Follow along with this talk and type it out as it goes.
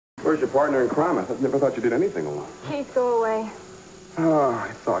Where's your partner in crime? I never thought you did anything alone. Keith, go away. Oh, I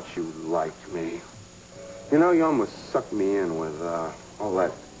thought you liked me. You know, you almost sucked me in with all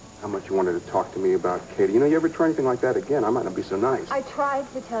that, how much you wanted to talk to me about Katie. You know, you ever try anything like that again, I might not be so nice. I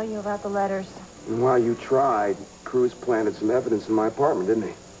tried to tell you about the letters. And while you tried, Cruz planted some evidence in my apartment, didn't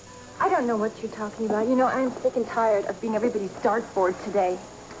he? I don't know what you're talking about. You know, I'm sick and tired of being everybody's dartboard today.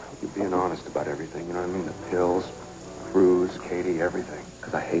 You're being honest about everything, you know what I mean? The pills, Cruz, Katie, everything.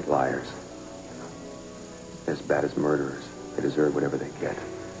 Because I hate liars. They're as bad as murderers. They deserve whatever they get.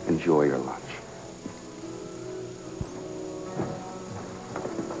 Enjoy your lunch.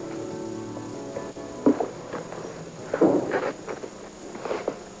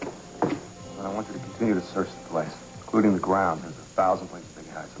 But I want you to continue to search the place, including the grounds. There's 1,000 places they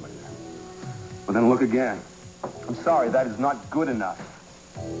can hide somebody there. Well, then look again. I'm sorry, that is not good enough.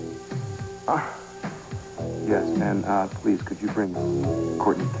 Yes, and please, could you bring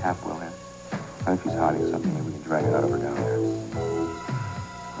Courtney Capwell in? I think she's hiding something. Maybe we can drag it out of her down there.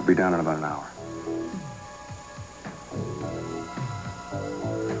 I'll be down in about an hour.